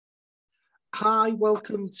Hi,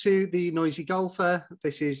 welcome to the Noisy Golfer.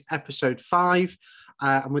 This is episode 5,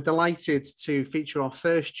 and we're delighted to feature our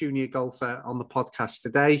first junior golfer on the podcast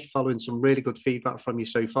today, following some really good feedback from you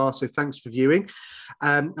so far. So thanks for viewing.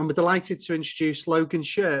 And we're delighted to introduce Logan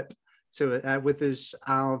Scherpe with us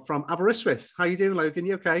from Aberystwyth. How are you doing, Logan?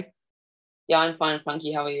 You okay? Yeah, I'm fine, thank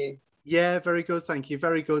you. How are you? Yeah, very good. Thank you.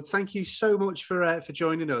 Very good. Thank you so much for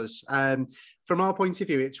joining us. From our point of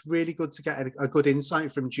view, it's really good to get a good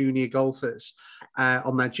insight from junior golfers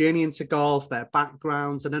on their journey into golf, their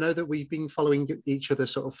backgrounds. And I know that we've been following each other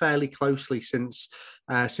sort of fairly closely since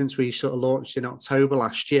we sort of launched in October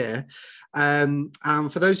last year. And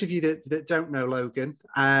for those of you that don't know Logan,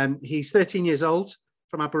 he's 13 years old,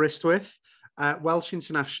 from Aberystwyth, Welsh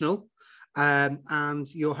international,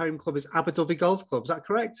 and your home club is Aberystwyth Golf Club. Is that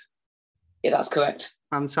correct? Yeah, that's correct.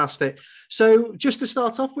 Fantastic. So just to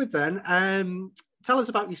start off with then, tell us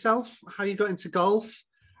about yourself, how you got into golf,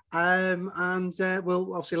 and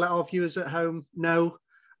we'll obviously let our viewers at home know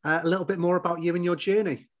a little bit more about you and your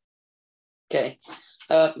journey. Okay.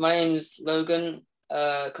 My name's Logan,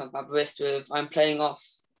 come from Aberystwyth. I'm playing off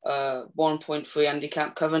 1.3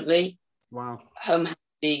 handicap currently. Wow.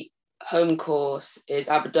 The home course is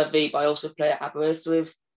Aberystwyth, but I also play at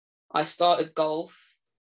Aberystwyth. I started golf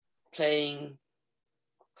playing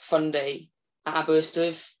fun day at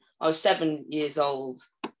Aberystwyth. I was 7 years old,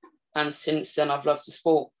 and since then I've loved the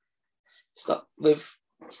sport.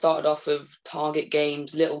 Started off with target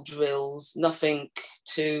games, little drills, nothing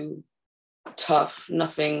too tough,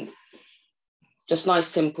 nothing, just nice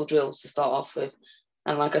simple drills to start off with.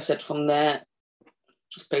 And like I said, from there,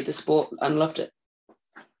 just played the sport and loved it.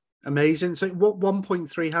 Amazing. So what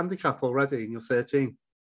 1.3 handicap already and you're 13?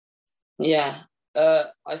 Yeah.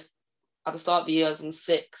 At the start of the year, I was in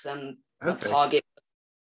 6, and my target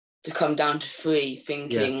to come down to 3,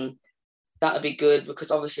 thinking that would be good,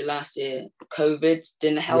 because obviously last year COVID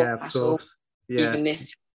didn't help at all. Even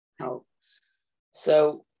this helped.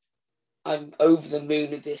 So I'm over the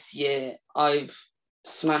moon of this year. I've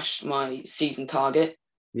smashed my season target.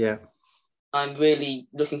 Yeah. I'm really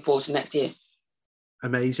looking forward to next year.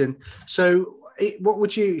 Amazing. So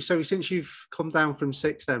since you've come down from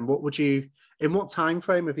 6 then, in what time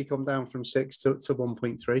frame have you come down from 6 to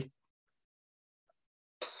 1.3?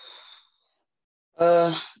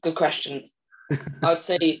 Good question. I'd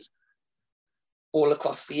say it's all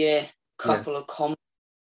across the year. Couple of comps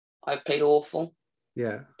I've played awful.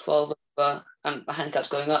 Yeah. 12 over, and my handicap's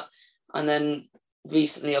going up. And then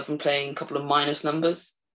recently I've been playing a couple of minus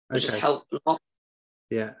numbers, which has helped a lot.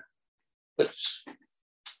 Yeah. Which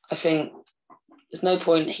I think there's no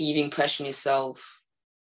point heaving pressure on yourself.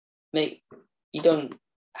 You don't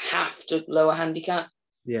have to lower handicap.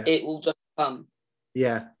 Yeah. It will just come.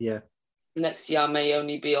 Yeah, yeah. Next year I may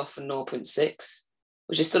only be off a 0.6,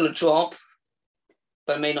 which is still a drop,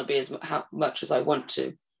 but it may not be as much as I want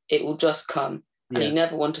to. It will just come, and you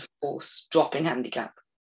never want to force dropping handicap.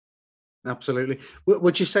 Absolutely.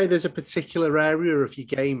 Would you say there's a particular area of your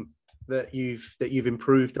game that you've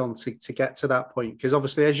improved on to get to that point? Because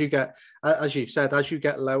obviously, as you've said, as you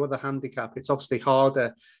get lower the handicap, it's obviously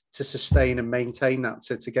harder to sustain and maintain that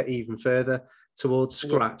to get even further towards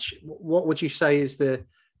scratch. Yeah. What would you say is the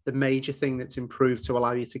major thing that's improved to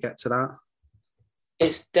allow you to get to that?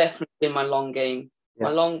 It's definitely been my long game. Yeah.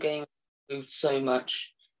 My long game improved so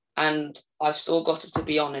much, and I've still got to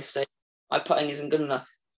be honest, say my putting isn't good enough.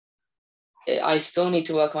 I still need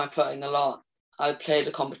to work on my putting a lot. I played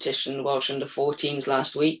a competition, Welsh under 14s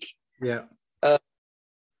last week. Yeah.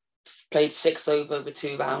 Played 6 over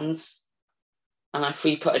 2 rounds, and I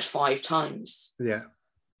 3-putted 5 times. Yeah.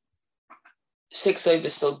 6 over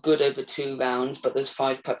is still good over 2 rounds, but those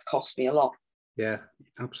 5 putts cost me a lot. Yeah,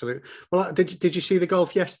 absolutely. Well, did you see the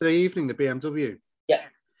golf yesterday evening, the BMW? Yeah.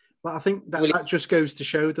 Well, I think that just goes to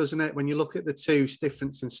show, doesn't it? When you look at the two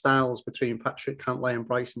difference in styles between Patrick Cantlay and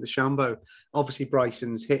Bryson DeChambeau, obviously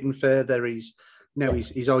Bryson's hitting further. He's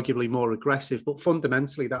arguably more aggressive, but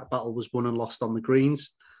fundamentally that battle was won and lost on the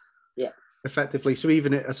greens. Yeah. Effectively. So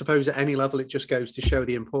even I suppose at any level, it just goes to show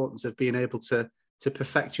the importance of being able to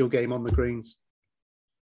perfect your game on the greens.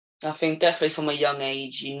 I think definitely from a young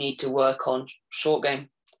age, you need to work on short game.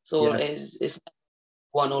 So it is. It's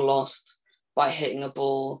won or lost by hitting a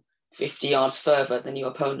ball 50 yards further than your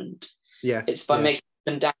opponent. Yeah. It's by making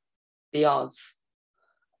them down the yards.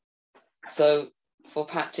 So for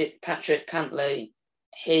Patrick Cantlay,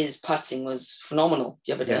 his putting was phenomenal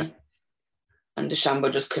the other day. And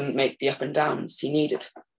DeChambeau just couldn't make the up and downs he needed.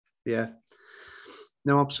 Yeah.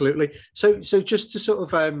 No, absolutely. So just to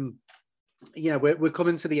sort of, we're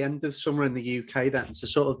coming to the end of summer in the UK then, to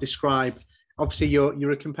sort of describe, obviously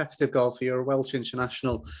you're a competitive golfer, you're a Welsh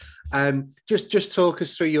international. Just talk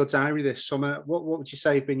us through your diary this summer. What would you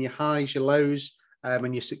say have been your highs, your lows,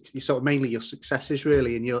 and your sort of mainly your successes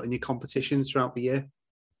really in your competitions throughout the year?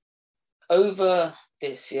 Over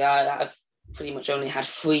this year, I've pretty much only had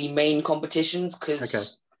 3 main competitions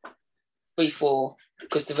because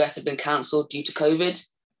the rest have been cancelled due to COVID.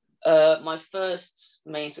 My first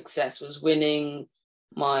main success was winning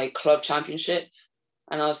my club championship,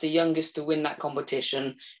 and I was the youngest to win that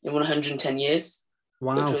competition in 110 years,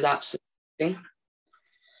 which was absolutely amazing.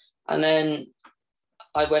 And then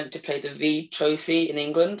I went to play the Reed Trophy in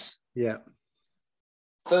England. Yeah.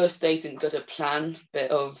 First day didn't go to plan,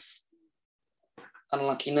 bit of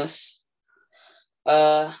unluckiness.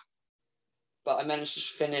 But I managed to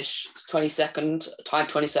finish 22nd, tied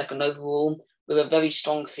 22nd overall with a very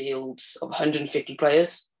strong field of 150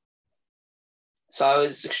 players. So I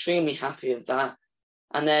was extremely happy with that.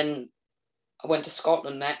 And then I went to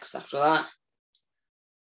Scotland next after that.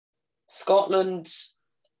 Scotland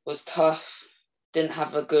was tough. Didn't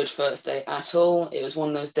have a good first day at all. It was one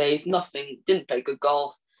of those days, didn't play good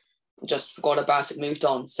golf, just forgot about it, moved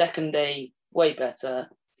on. Second day, way better,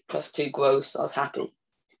 +2 gross, I was happy.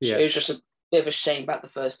 Yeah. It was just a bit of a shame about the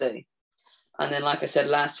first day. And then, like I said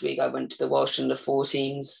last week, I went to the Welsh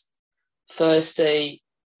under-14s. First day,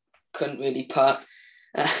 couldn't really putt.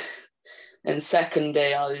 And second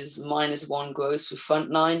day, I was -1 gross for front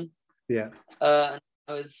 9. Yeah. I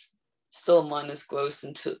was still minus gross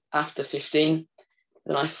until after 15.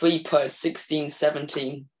 Then I free putted 16,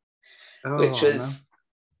 17, which was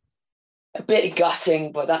a bit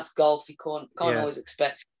gutting, but that's golf. You can't always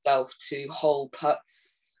expect yourself to hold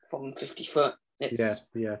putts from 50 foot. It's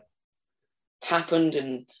happened,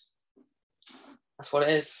 and that's what it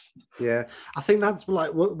is. Yeah, I think that's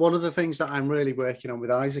like one of the things that I'm really working on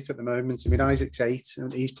with Isaac at the moment. I mean, Isaac's 8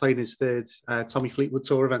 and he's playing his 3rd Tommy Fleetwood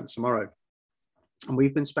Tour event tomorrow. And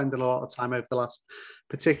we've been spending a lot of time over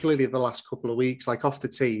particularly the last couple of weeks, like off the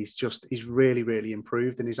tee, he's really, really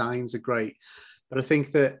improved and his irons are great. But I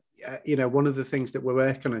think that, one of the things that we're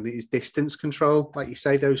working on is distance control. Like you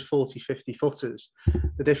say, those 40, 50 footers,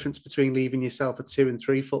 the difference between leaving yourself a 2 and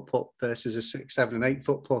 3 foot putt versus a 6, 7 and 8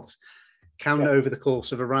 foot putt can over the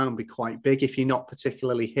course of a round be quite big if you're not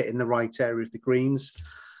particularly hitting the right area of the greens.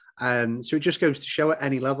 So it just goes to show at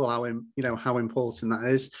any level how important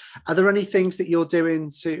that is. Are there any things that you're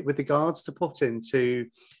doing with regards to putting? Do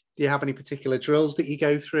you have any particular drills that you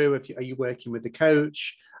go through? Are you working with the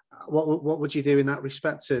coach? What would you do in that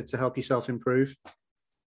respect to help yourself improve?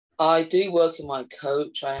 I do work with my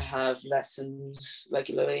coach. I have lessons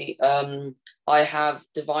regularly. I have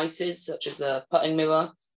devices such as a putting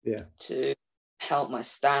mirror to help my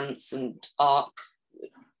stance and arc,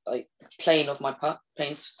 like plane swing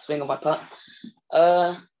of my putt.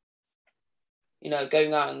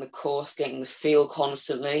 Going out on the course, getting the feel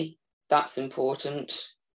constantly, that's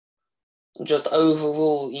important. And just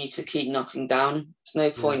overall, you need to keep knocking down. There's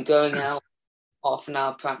no point going out half an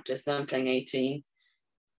hour practice, then playing 18.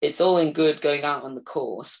 It's all in good going out on the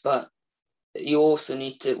course, but you also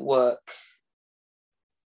need to work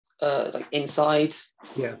like inside.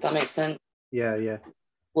 Yeah. That makes sense. Yeah.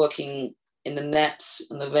 Working in the nets,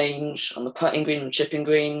 on the range, on the putting green, and chipping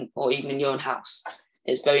green, or even in your own house.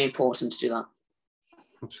 It's very important to do that.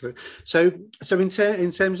 Absolutely. So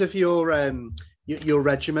in terms of your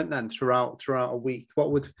regiment then throughout a week,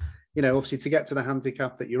 what would, obviously to get to the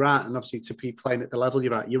handicap that you're at and obviously to be playing at the level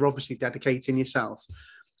you're at, you're obviously dedicating yourself.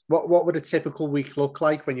 What would a typical week look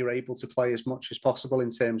like when you're able to play as much as possible in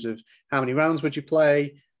terms of how many rounds would you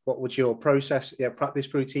play? What would your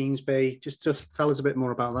practice routines be? Just tell us a bit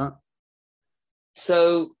more about that.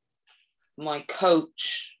 So my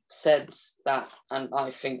coach said that, and I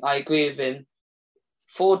think I agree with him,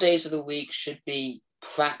 4 days of the week should be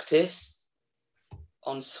practice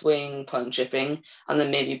on swing, putting, chipping, and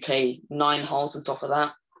then maybe play 9 holes on top of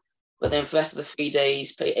that. But then for the rest of the 3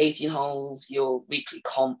 days, play 18 holes, your weekly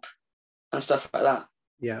comp and stuff like that.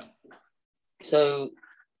 Yeah. So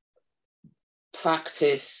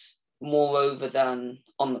practice moreover than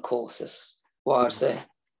on the course is what I'd say.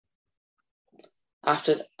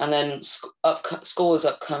 And then school is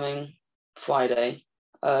upcoming Friday.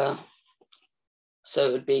 So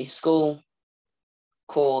it would be school,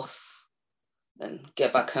 course, then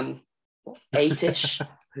get back home 8-ish.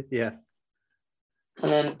 Yeah.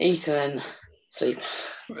 And then eat and then sleep.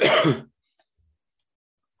 And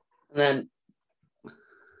then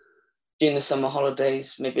during the summer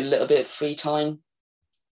holidays, maybe a little bit of free time.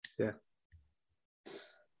 Yeah.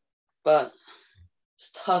 But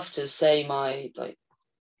it's tough to say my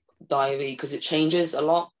diary because it changes a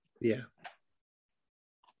lot. Yeah.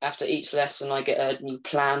 after each lesson, I get a new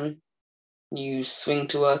plan, new swing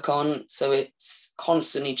to work on. So it's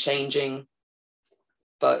constantly changing,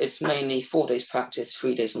 but it's mainly 4 days practice,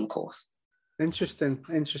 3 days on the course. Interesting.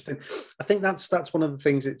 I think that's one of the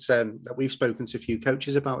things that we've spoken to a few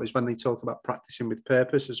coaches about, is when they talk about practicing with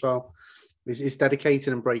purpose as well. Is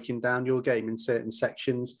dedicating and breaking down your game in certain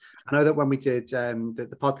sections. I know that when we did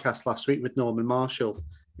the podcast last week with Norman Marshall,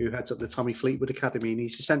 who heads up the Tommy Fleetwood Academy, and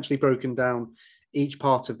he's essentially broken down each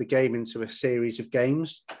part of the game into a series of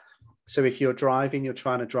games. So if you're driving, you're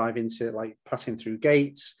trying to drive into, like, passing through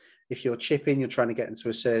gates. If you're chipping, you're trying to get into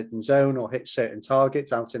a certain zone or hit certain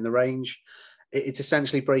targets out in the range. It's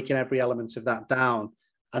essentially breaking every element of that down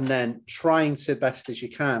and then trying to, best as you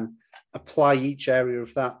can, apply each area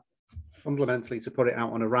of that fundamentally to put it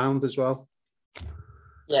out on a round as well.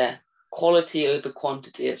 Yeah, quality over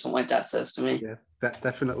quantity. That's what my dad says to me. Yeah,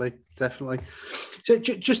 definitely. So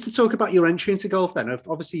just to talk about your entry into golf then,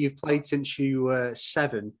 obviously you've played since you were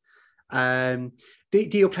 7. Do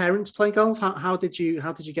your parents play golf? How did you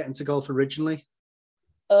get into golf originally?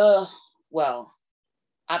 Well,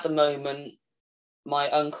 at the moment, my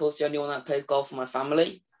uncle's the only one that plays golf in my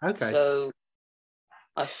family. Okay. So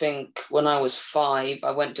I think when I was 5,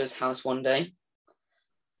 I went to his house one day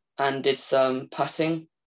and did some putting,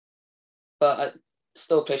 but I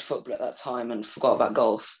still played football at that time and forgot about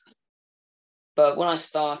golf. But when I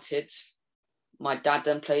started, my dad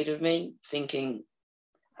then played with me, thinking,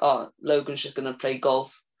 oh, Logan's just going to play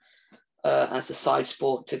golf as a side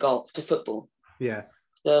sport to football. Yeah.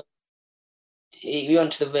 So we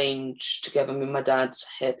went to the range together, me and my dad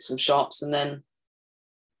hit some shots, and then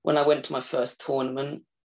when I went to my first tournament,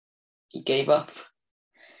 he gave up.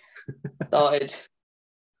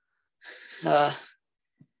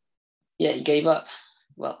 He gave up.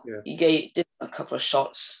 Well, yeah. He did a couple of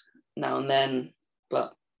shots now and then,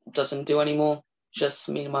 but doesn't do anymore. Just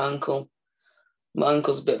me and my uncle. My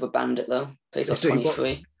uncle's a bit of a bandit, though. Plays off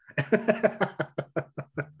 23.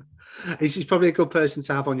 He's probably a good person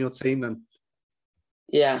to have on your team, then.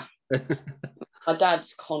 Yeah. My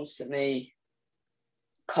dad's constantly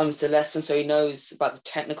comes to lessons, so he knows about the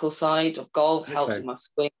technical side of golf, helps with my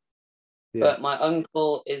swing. Yeah. But my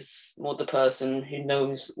uncle is more the person who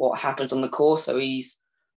knows what happens on the course, so he's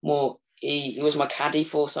more, he was my caddy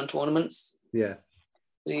for some tournaments. Yeah.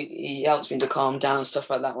 He helps me to calm down and stuff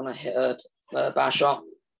like that when I hit a bad shot.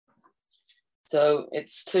 So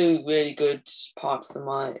it's 2 really good parts of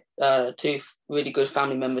my, 2 really good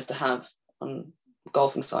family members to have on the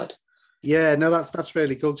golfing side. Yeah, no, that's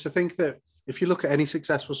really good. Because I think that if you look at any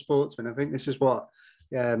successful sportsman, I think this is what,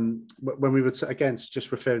 when we were, again,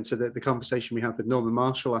 just referring to the conversation we had with Norman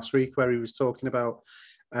Marshall last week, where he was talking about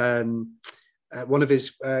one of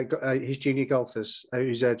his junior golfers,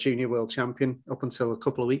 who's a junior world champion up until a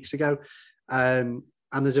couple of weeks ago.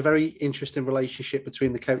 And there's a very interesting relationship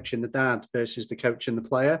between the coach and the dad versus the coach and the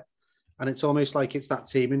player. And it's almost like it's that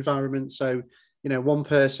team environment. So, one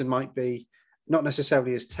person might be not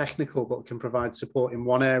necessarily as technical, but can provide support in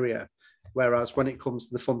one area. Whereas when it comes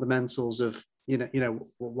to the fundamentals of,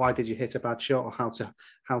 why did you hit a bad shot, or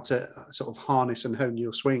how to sort of harness and hone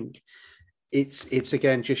your swing, it's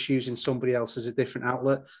again, just using somebody else as a different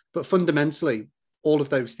outlet. But fundamentally, all of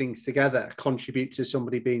those things together contribute to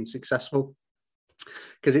somebody being successful.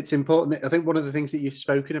 Because it's important. I think one of the things that you've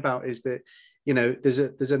spoken about is that, there's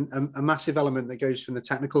a massive element that goes from the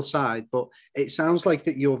technical side, but it sounds like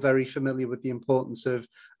that you're very familiar with the importance of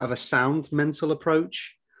a sound mental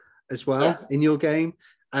approach as well in your game.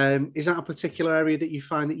 Is that a particular area that you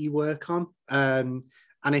find that you work on?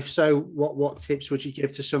 And if so, what tips would you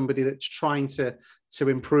give to somebody that's trying to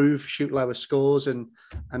improve, shoot lower scores and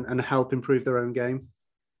help improve their own game?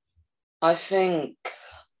 I think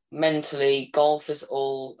mentally, golf is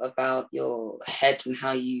all about your head and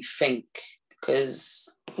how you think.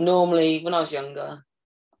 Because normally, when I was younger,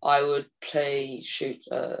 I would shoot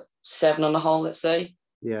 7 on the hole, let's say.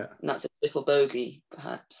 Yeah. And that's a triple bogey,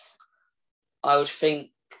 perhaps. I would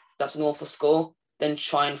think that's an awful score, then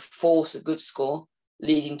try and force a good score,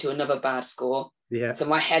 leading to another bad score. Yeah. So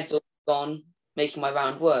my head's all gone, making my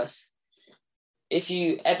round worse. If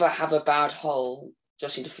you ever have a bad hole,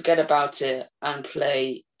 just need to forget about it and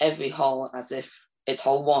play every hole as if it's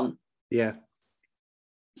hole 1. Yeah.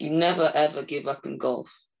 You never, ever give up in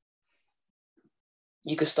golf.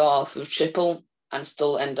 You could start off with triple and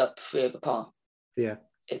still end up 3 over par. Yeah.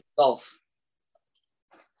 It's golf.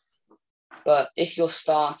 But if you're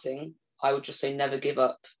starting, I would just say never give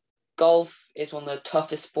up. Golf is one of the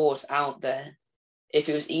toughest sports out there. If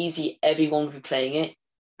it was easy, everyone would be playing it.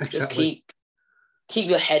 Exactly. Just keep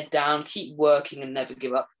your head down, keep working and never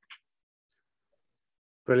give up.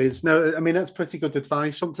 Brilliant. No, I mean, that's pretty good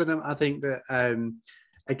advice. Something I think that,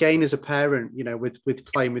 again, as a parent, you know, with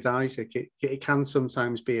playing with Isaac, it can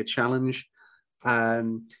sometimes be a challenge.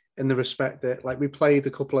 In the respect that, like, we played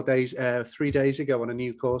a couple of days, 3 days ago on a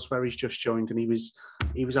new course where he's just joined, and he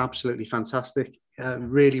was absolutely fantastic.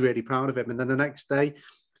 Really, really proud of him. And then the next day,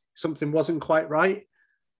 something wasn't quite right.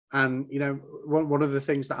 And, you know, one of the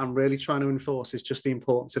things that I'm really trying to enforce is just the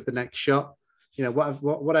importance of the next shot. You know,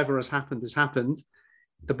 whatever has happened has happened.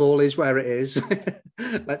 The ball is where it is.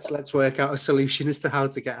 let's work out a solution as to how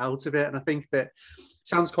to get out of it. And I think that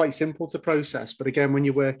sounds quite simple to process, but again, when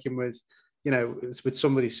you're working with, you know, with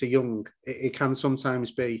somebody so young, it can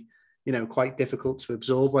sometimes be, you know, quite difficult to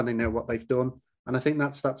absorb when they know what they've done. And I think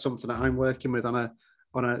that's something that I'm working with on a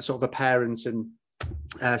sort of a parent and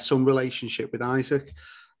son relationship with Isaac.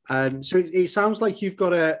 So it sounds like you've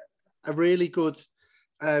got a really good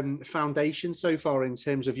foundation so far in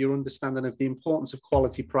terms of your understanding of the importance of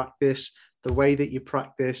quality practice, the way that you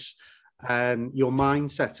practice, your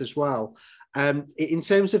mindset as well. In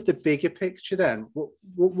terms of the bigger picture then,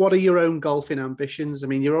 what are your own golfing ambitions? I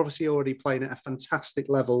mean, you're obviously already playing at a fantastic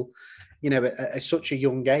level, you know, at such a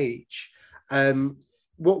young age.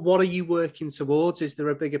 What are you working towards? Is there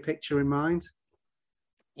a bigger picture in mind?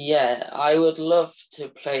 Yeah, I would love to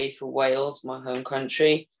play for Wales, my home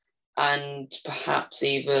country, and perhaps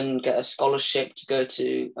even get a scholarship to go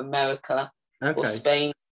to America or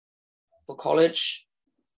Spain for college.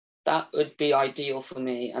 That would be ideal for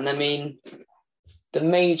me. And I mean, the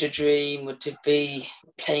major dream would to be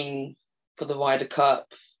playing for the Ryder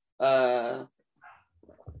Cup, having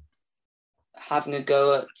a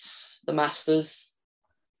go at the Masters,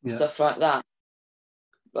 stuff like that.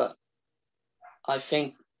 But I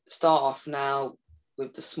think start off now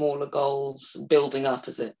with the smaller goals, building up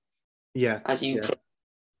as it. Yeah. As you. Yeah.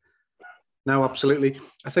 No, absolutely.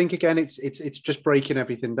 I think again, it's just breaking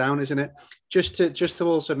everything down, isn't it? Just to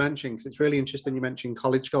also mention, because it's really interesting you mentioned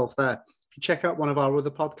college golf there. If you check out one of our other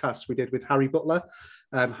podcasts we did with Harry Butler,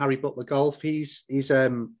 Harry Butler Golf, he's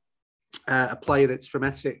a player that's from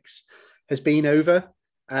Essex, has been over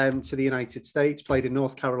to the United States, played in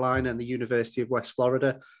North Carolina and the University of West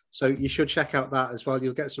Florida. So you should check out that as well.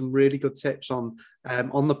 You'll get some really good tips on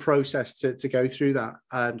the process to go through that,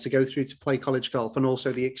 to play college golf, and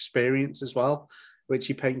also the experience as well, which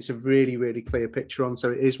he paints a really, really clear picture on.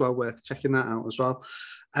 So it is well worth checking that out as well.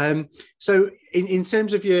 So in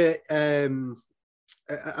terms of your,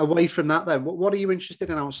 away from that then, what are you interested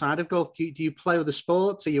in outside of golf? Do you play other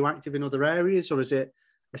sports? Are you active in other areas, or is it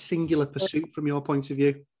a singular pursuit from your point of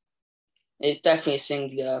view? It's definitely a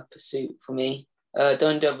singular pursuit for me.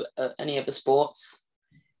 Don't do any other sports.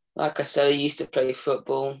 Like I said, I used to play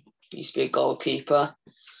football, used to be a goalkeeper,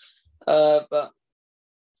 but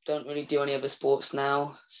don't really do any other sports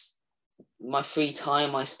now. My free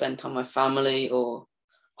time I spent on my family or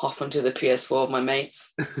hop onto the PS4 with my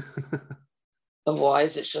mates.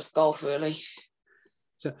 Otherwise, it's just golf, really.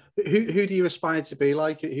 So who do you aspire to be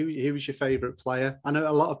like? Who is your favourite player? I know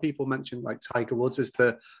a lot of people mention like Tiger Woods as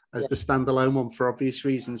the standalone one for obvious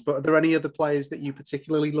reasons, but are there any other players that you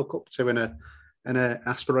particularly look up to in a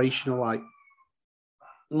aspirational light?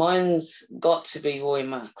 Mine's got to be Rory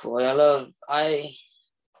McIlroy. I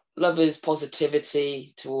love his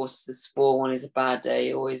positivity towards the sport when it's a bad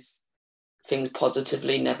day. Always things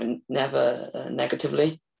positively, never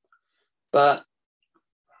negatively. But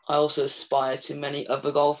I also aspire to many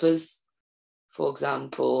other golfers. For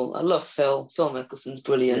example, I love Phil. Phil Mickelson's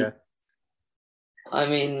brilliant. Yeah. I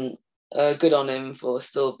mean, good on him for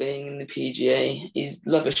still being in the PGA. He's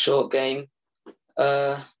love his short game.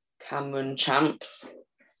 Cameron Champ,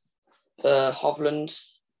 Hovland,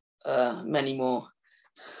 many more.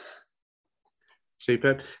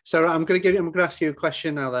 Superb. So I'm going to ask you a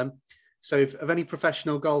question now then. So if, of any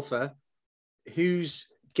professional golfer, whose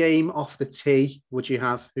game off the tee would you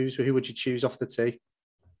have? Who would you choose off the tee?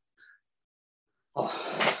 Oh,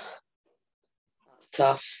 that's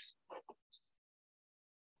tough.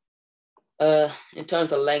 In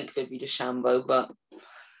terms of length, it'd be DeChambeau, but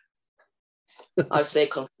I'd say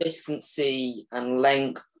consistency and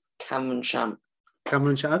length, Cameron Champ.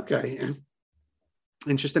 Cameron Champ, okay.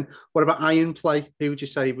 Interesting. What about iron play? Who would you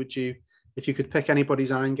say if you could pick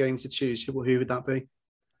anybody's iron game to choose, who would that be?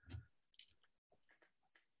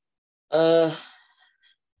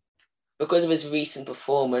 Because of his recent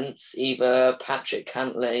performance, either Patrick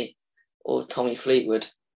Cantlay or Tommy Fleetwood.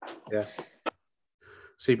 Yeah.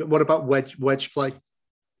 See, but what about wedge play?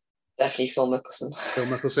 Definitely Phil Mickelson. Phil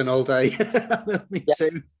Mickelson all day. Me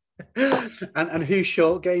too. And whose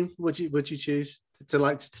short game would you choose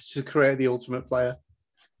to create the ultimate player?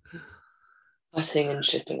 I think in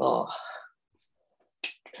chipping. Oh,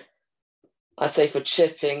 I'd say for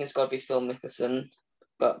chipping, it's got to be Phil Mickelson,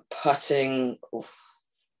 but putting,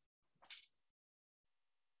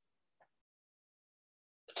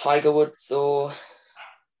 Tiger Woods or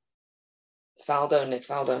Nick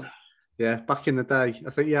Faldo. Yeah, back in the day, I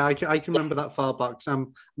think. Yeah, I can remember that far back. So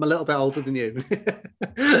I'm a little bit older than you,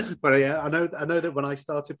 but yeah, I know that when I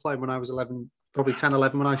started playing when I was 11, probably 10,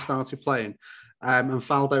 11 when I started playing, and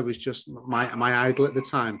Faldo was just my idol at the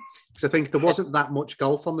time. Because I think there wasn't that much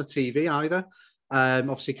golf on the TV either.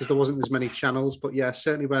 Obviously, because there wasn't as many channels. But yeah,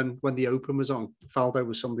 certainly when the Open was on, Faldo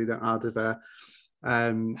was somebody that I'd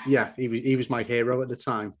have. Yeah, he was my hero at the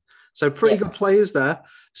time. So pretty good players there.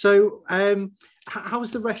 So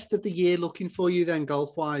how's the rest of the year looking for you then,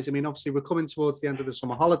 golf-wise? I mean, obviously, we're coming towards the end of the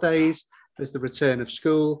summer holidays. There's the return of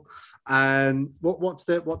school. What does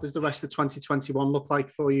the rest of 2021 look like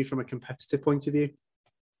for you from a competitive point of view?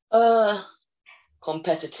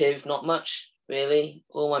 Competitive, not much, really.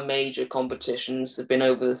 All my major competitions have been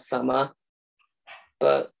over the summer.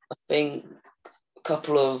 But I think a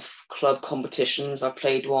couple of club competitions. I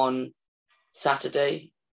played one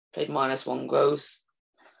Saturday. Played -1 gross.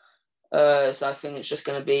 So I think it's just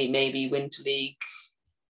going to be maybe Winter League,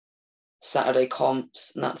 Saturday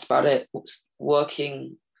comps, and that's about it.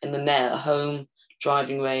 Working in the net at home,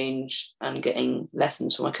 driving range, and getting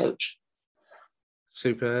lessons from my coach.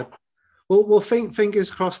 Superb. Well,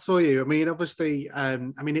 fingers crossed for you. I mean, obviously,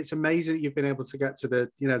 it's amazing that you've been able to get to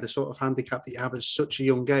the sort of handicap that you have at such a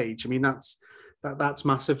young age. I mean, that's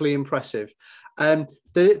massively impressive.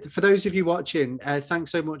 For those of you watching,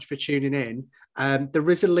 thanks so much for tuning in. There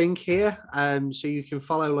is a link here, so you can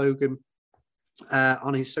follow Logan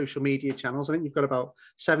on his social media channels. I think you've got about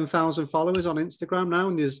 7,000 followers on Instagram now,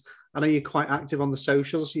 and I know you're quite active on the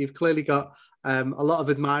socials, so you've clearly got a lot of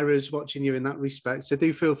admirers watching you in that respect. So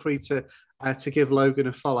do feel free to give Logan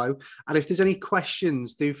a follow. And if there's any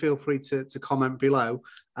questions, do feel free to comment below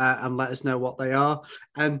and let us know what they are.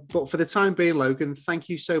 But for the time being, Logan, thank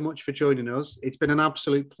you so much for joining us. It's been an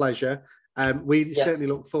absolute pleasure. We certainly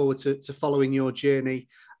look forward to following your journey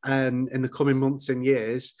in the coming months and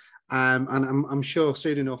years. And I'm sure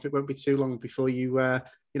soon enough, it won't be too long before you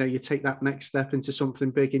take that next step into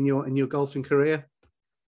something big in your golfing career.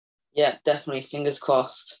 Yeah, definitely. Fingers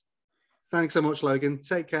crossed. Thanks so much, Logan.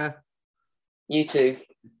 Take care. You too.